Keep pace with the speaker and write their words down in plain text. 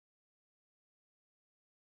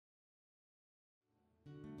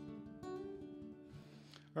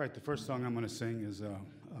All right, the first song I'm going to sing is a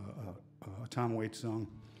Tom Waits song,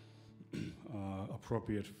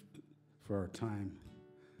 appropriate for our time.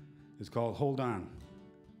 It's called Hold On.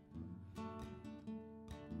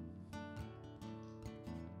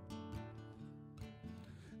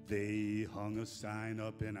 They hung a sign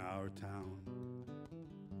up in our town.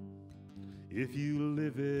 If you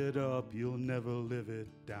live it up, you'll never live it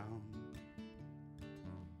down.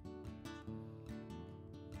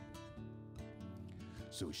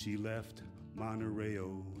 So she left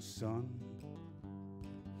Monterey-o, son,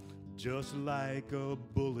 just like a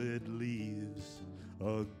bullet leaves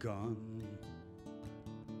a gun.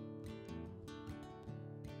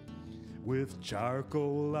 With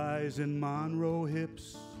charcoal eyes and Monroe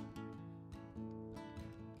hips,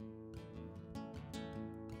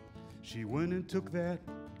 she went and took that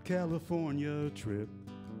California trip.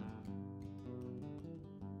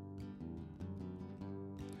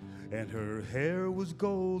 And her hair was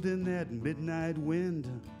gold in that midnight wind.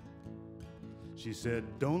 She said,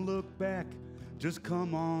 "Don't look back, just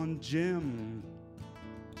come on, Jim.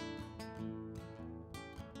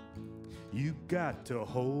 You got to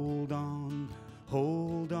hold on,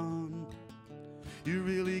 hold on. You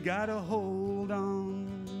really gotta hold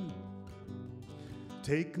on.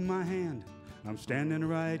 Take my hand, I'm standing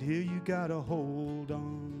right here, you gotta hold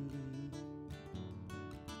on."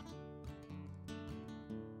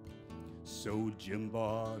 So Jim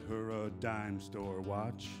bought her a dime store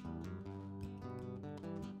watch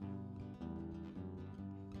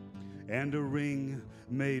and a ring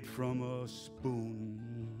made from a spoon.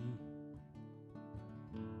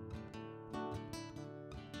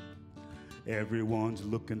 Everyone's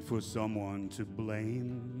looking for someone to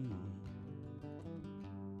blame.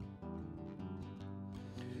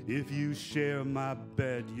 If you share my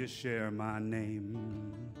bed, you share my name.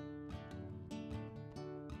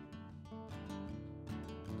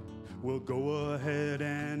 Well, go ahead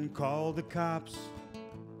and call the cops.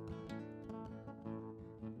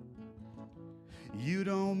 You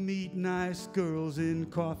don't meet nice girls in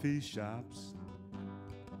coffee shops.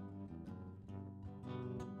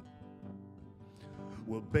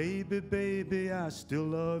 Well, baby, baby, I still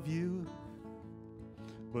love you,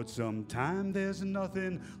 but sometime there's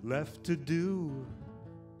nothing left to do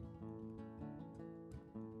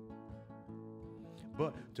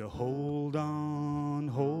but to hold on,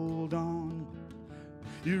 hold on.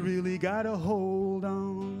 You really gotta hold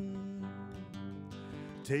on.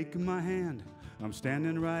 Take my hand, I'm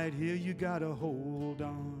standing right here, you gotta hold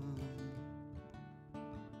on.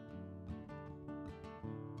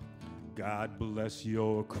 God bless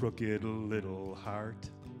your crooked little heart.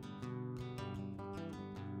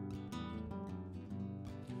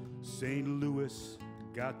 St. Louis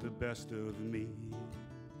got the best of me.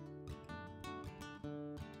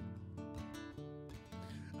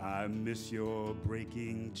 I miss your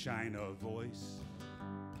breaking China voice.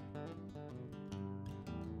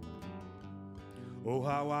 Oh,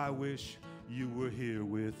 how I wish you were here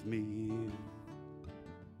with me.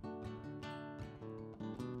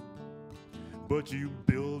 But you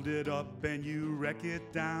build it up and you wreck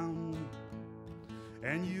it down,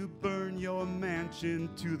 and you burn your mansion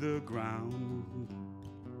to the ground.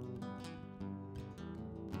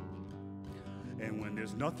 And when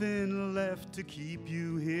there's nothing left to keep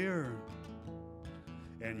you here,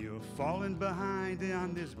 and you're falling behind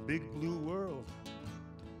on this big blue world,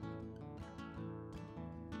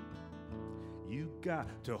 you got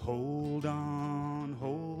to hold on,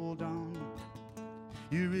 hold on.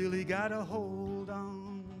 You really gotta hold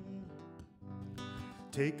on.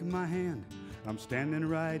 Take my hand, I'm standing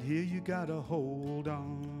right here, you gotta hold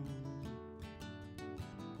on.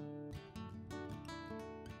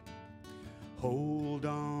 Hold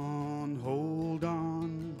on, hold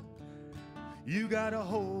on. You gotta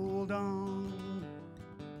hold on.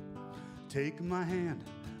 Take my hand,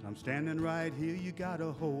 I'm standing right here, you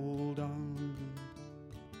gotta hold on.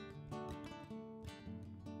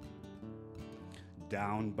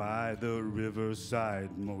 Down by the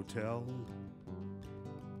Riverside Motel,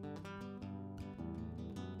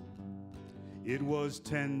 it was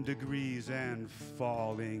 10 degrees and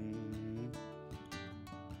falling.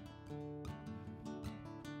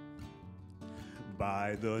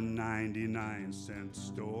 By the 99-cent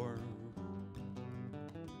store,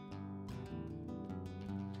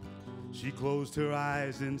 she closed her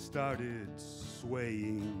eyes and started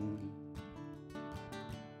swaying.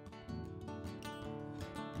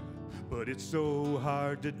 But it's so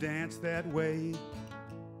hard to dance that way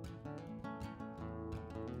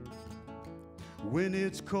when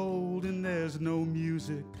it's cold and there's no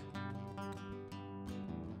music.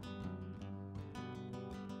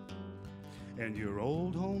 and your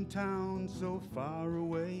old hometown so far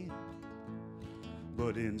away.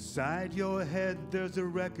 But inside your head there's a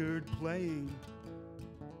record playing,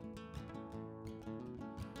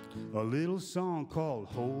 a little song called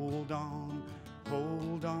Hold On,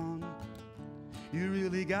 Hold On. You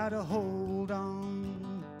really gotta hold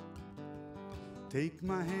on. Take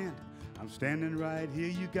my hand, I'm standing right here,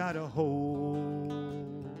 you gotta hold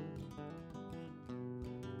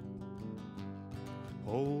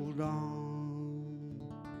on.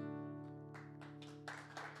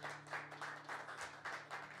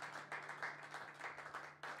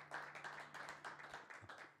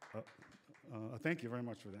 Thank you very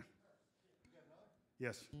much for that.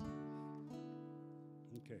 Yes.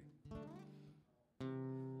 Okay.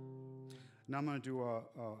 Now I'm going to do a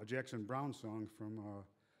Jackson Browne song from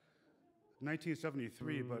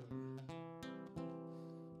 1973, but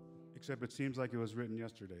except it seems like it was written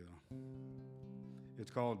yesterday, though. It's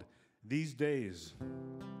called These Days.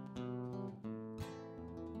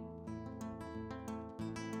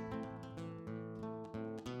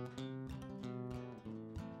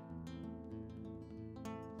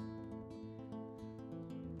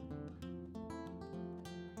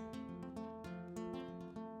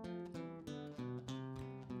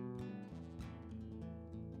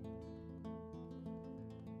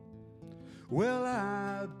 Well,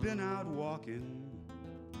 I've been out walking.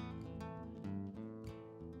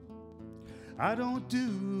 I don't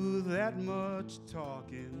do that much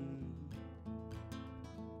talking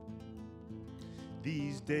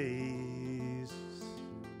these days.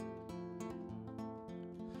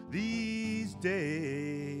 These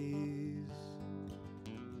days.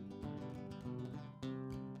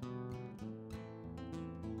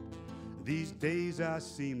 These days I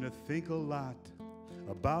seem to think a lot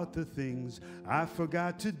about the things I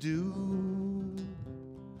forgot to do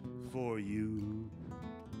for you.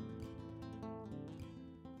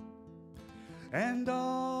 And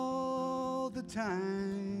all the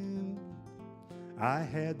time I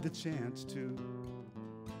had the chance to,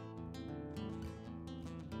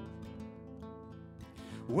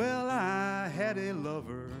 well, I had a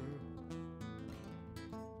lover,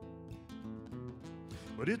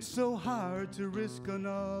 but it's so hard to risk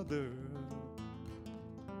another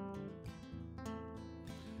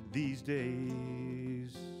these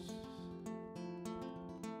days.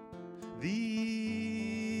 These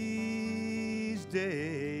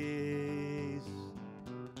days.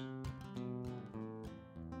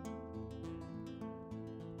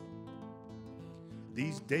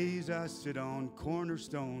 These days I sit on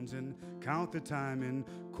cornerstones and count the time in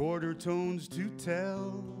quarter tones to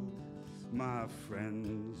tell my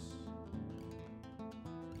friends,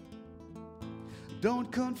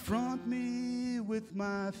 don't confront me with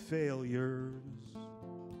my failures.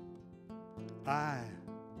 I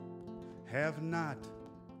have not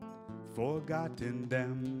forgotten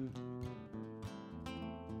them.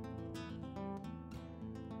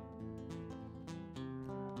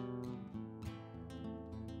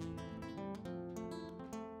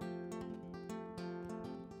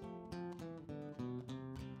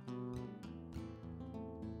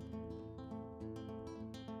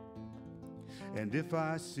 And if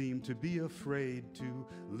I seem to be afraid to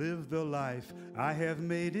live the life I have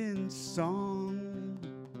made in song,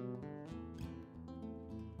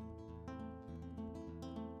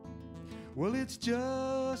 well, it's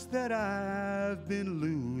just that I've been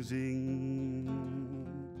losing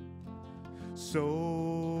so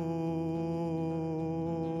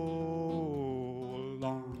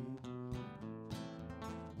long.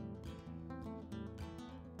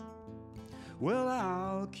 Well,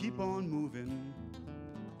 I'll keep on moving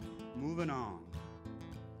on.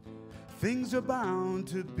 Things are bound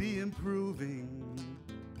to be improving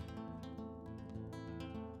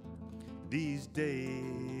these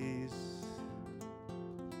days.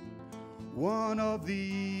 One of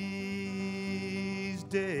these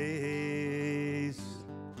days.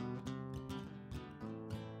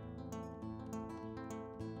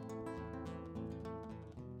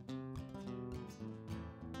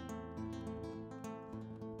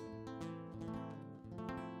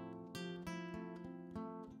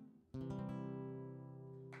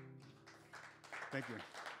 Thank you.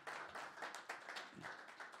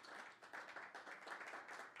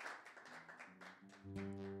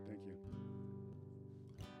 Thank you.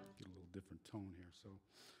 Get a little different tone here, so.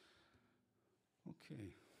 Okay.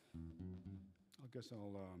 I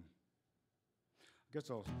guess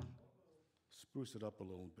I'll spruce it up a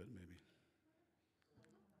little bit, maybe.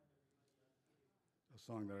 A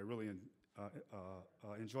song that I really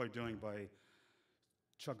enjoy doing by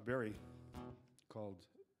Chuck Berry, called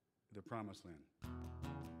The Promised Land.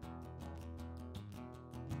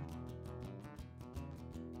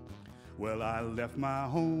 Well, I left my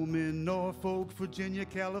home in Norfolk, Virginia,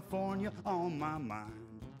 California on my mind.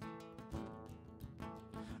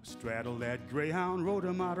 Straddled that Greyhound, rode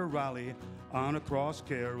him out of Raleigh on across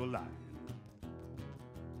Carolina,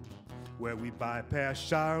 where we bypassed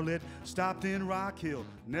Charlotte, stopped in Rock Hill,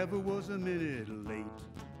 never was a minute late.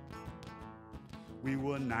 We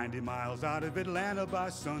were 90 miles out of Atlanta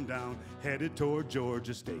by sundown, headed toward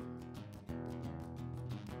Georgia State.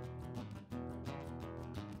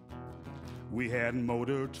 We had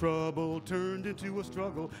motor trouble, turned into a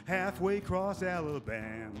struggle, halfway across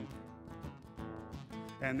Alabama.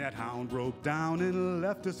 And that hound broke down and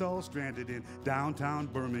left us all stranded in downtown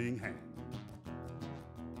Birmingham.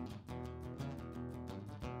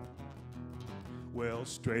 Well,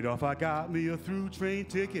 straight off I got me a through train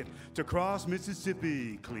ticket to cross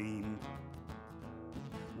Mississippi clean.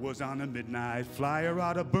 Was on a midnight flyer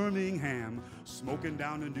out of Birmingham, smoking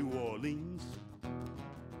down to New Orleans.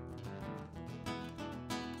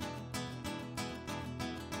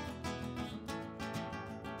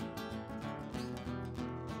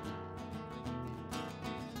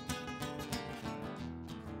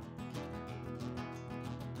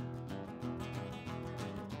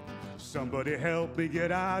 Somebody help me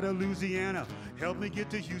get out of Louisiana, help me get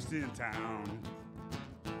to Houston town.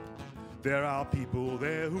 There are people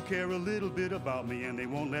there who care a little bit about me, and they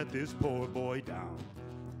won't let this poor boy down.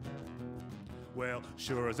 Well,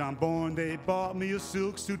 sure as I'm born, they bought me a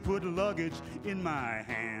silk suit, put luggage in my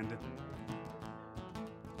hand.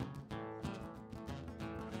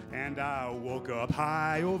 And I woke up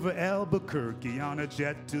high over Albuquerque on a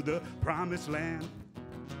jet to the promised land.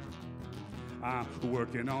 I'm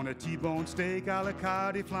working on a T-bone steak,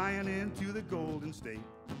 alicate, flying into the Golden State.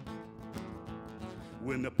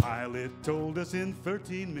 When the pilot told us in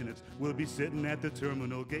 13 minutes we'll be sitting at the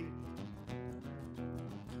terminal gate.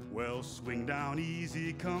 Well, swing down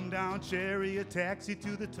easy, come down cherry, a taxi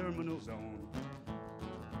to the terminal zone.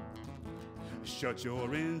 Shut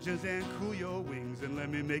your engines and cool your wings and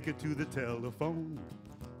let me make it to the telephone.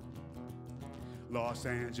 Los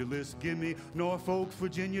Angeles, gimme Norfolk,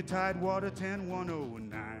 Virginia, Tidewater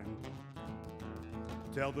 10109.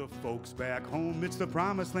 Tell the folks back home it's the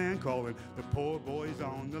promised land calling, the poor boys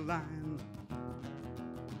on the line.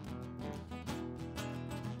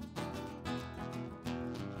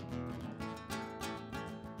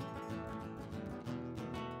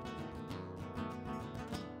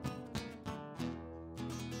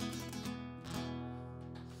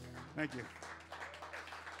 Thank you.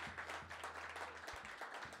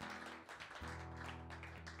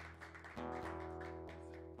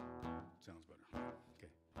 Sounds better. Okay.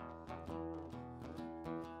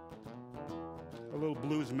 A little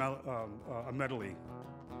blues medley.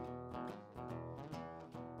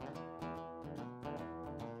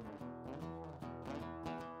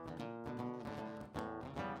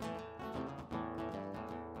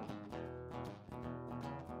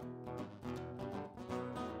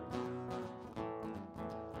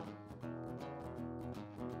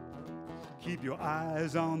 Keep your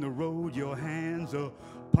eyes on the road, your hands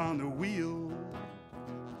upon the wheel.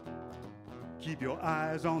 Keep your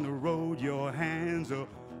eyes on the road, your hands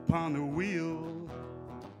upon the wheel.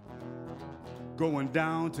 Going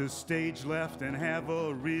down to stage left and have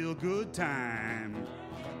a real good time.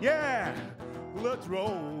 Yeah, let's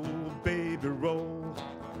roll, baby, roll.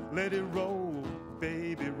 Let it roll,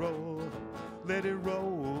 baby, roll. Let it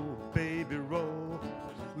roll, baby, roll.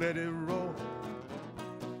 Let it roll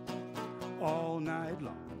all night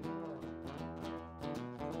long.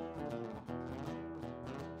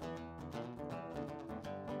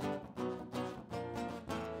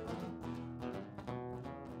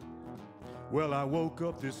 Well, I woke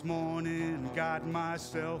up this morning, got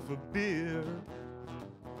myself a beer.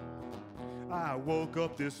 I woke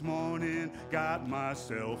up this morning, got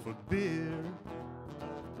myself a beer.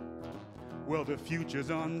 Well, the future's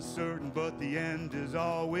uncertain, but the end is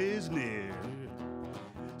always near.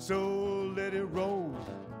 So let it roll,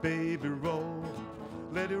 baby, roll.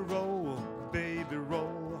 Let it roll, baby,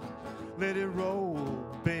 roll. Let it roll,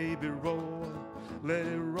 baby, roll. Let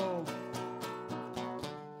it roll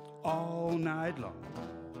all night long.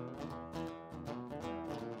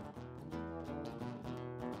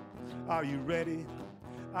 Are you ready?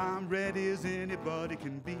 I'm ready as anybody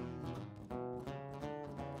can be.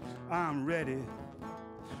 I'm ready,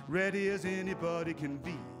 ready as anybody can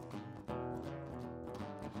be.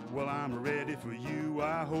 Well, I'm ready for you,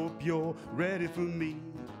 I hope you're ready for me.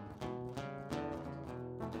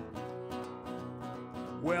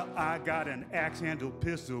 Well, I got an axe-handle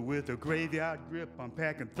pistol with a graveyard grip. I'm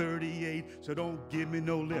packing 38, so don't give me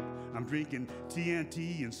no lip. I'm drinking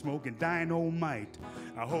TNT and smoking dynamite.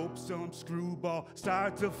 I hope some screwball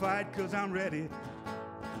starts a fight, 'cause I'm ready,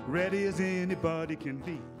 ready as anybody can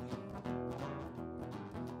be.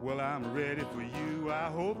 Well, I'm ready for you.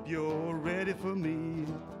 I hope you're ready for me.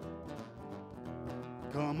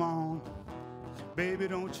 Come on, baby,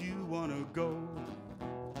 don't you wanna go?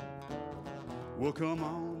 Well, come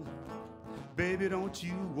on, baby, don't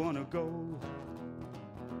you wanna go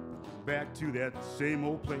back to that same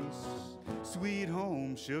old place, sweet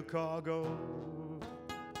home Chicago?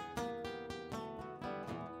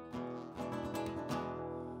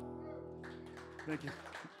 Thank you.